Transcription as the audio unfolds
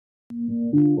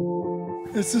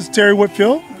This is Terry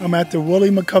Whitfield. I'm at the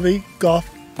Willie McCovey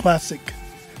Golf Classic.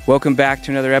 Welcome back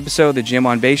to another episode of the Gym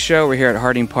on Base Show. We're here at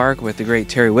Harding Park with the great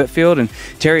Terry Whitfield. And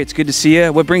Terry, it's good to see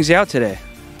you. What brings you out today?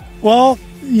 Well,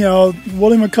 you know,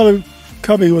 Willie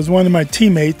McCovey was one of my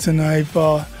teammates, and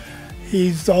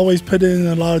he's always put in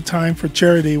a lot of time for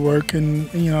charity work,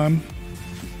 and you know, I'm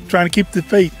trying to keep the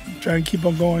faith, trying to keep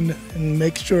on going and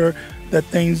make sure that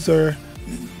things are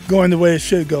going the way it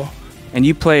should go. And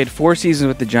you played 4 seasons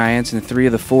with the Giants, and 3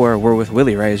 of the 4 were with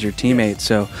Willie, right, as your teammate.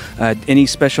 So any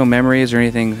special memories or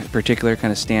anything in particular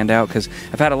kind of stand out? Because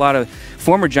I've had a lot of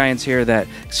former Giants here that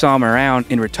saw him around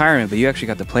in retirement, but you actually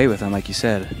got to play with him, like you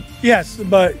said. Yes,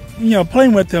 but, you know,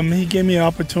 playing with him, he gave me an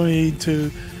opportunity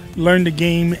to learn the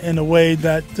game in a way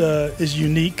that is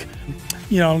unique.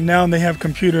 You know, now they have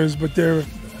computers, but they're,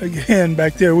 again,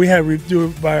 back there, we had to do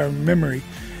it by our memory.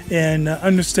 And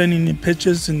understanding the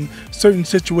pitches and certain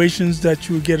situations that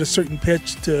you would get a certain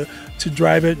pitch to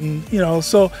drive it, and you know,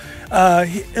 so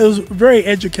it was very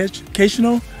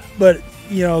educational. But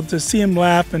you know, to see him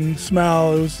laugh and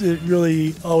smile, it was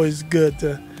really always good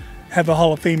to have a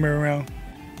Hall of Famer around.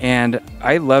 And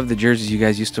I love the jerseys you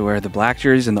guys used to wear, the black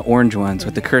jerseys and the orange ones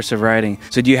with the cursive writing.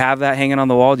 So do you have that hanging on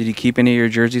the wall? Did you keep any of your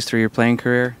jerseys through your playing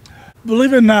career?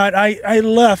 Believe it or not, I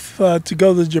left to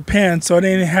go to Japan, so I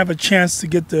didn't have a chance to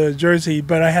get the jersey,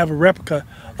 but I have a replica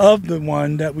of the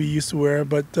one that we used to wear,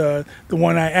 but the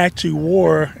one I actually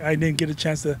wore, I didn't get a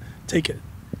chance to take it.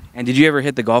 And did you ever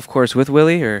hit the golf course with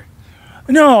Willie, or?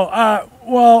 No,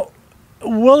 well,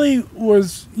 Willie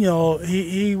was, you know,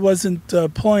 he wasn't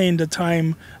playing the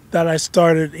time that I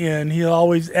started in. He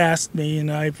always asked me, and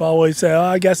I've always said, oh,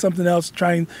 I got something else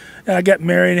trying. I got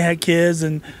married and had kids,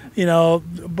 and you know,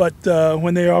 but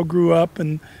when they all grew up,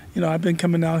 and you know, I've been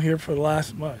coming out here for the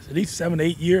last at least 7 to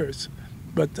 8 years.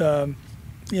 But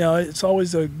you know, it's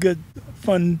always a good,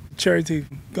 fun charity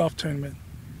golf tournament.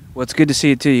 Well, it's good to see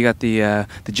you too. You got the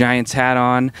Giants hat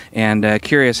on, and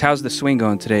curious, how's the swing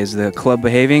going today? Is the club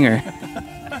behaving, or?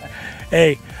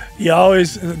 Hey, you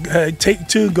always take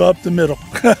 2, go up the middle.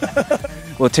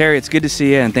 Well, Terry, it's good to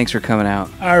see you, and thanks for coming out.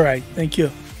 All right, thank you.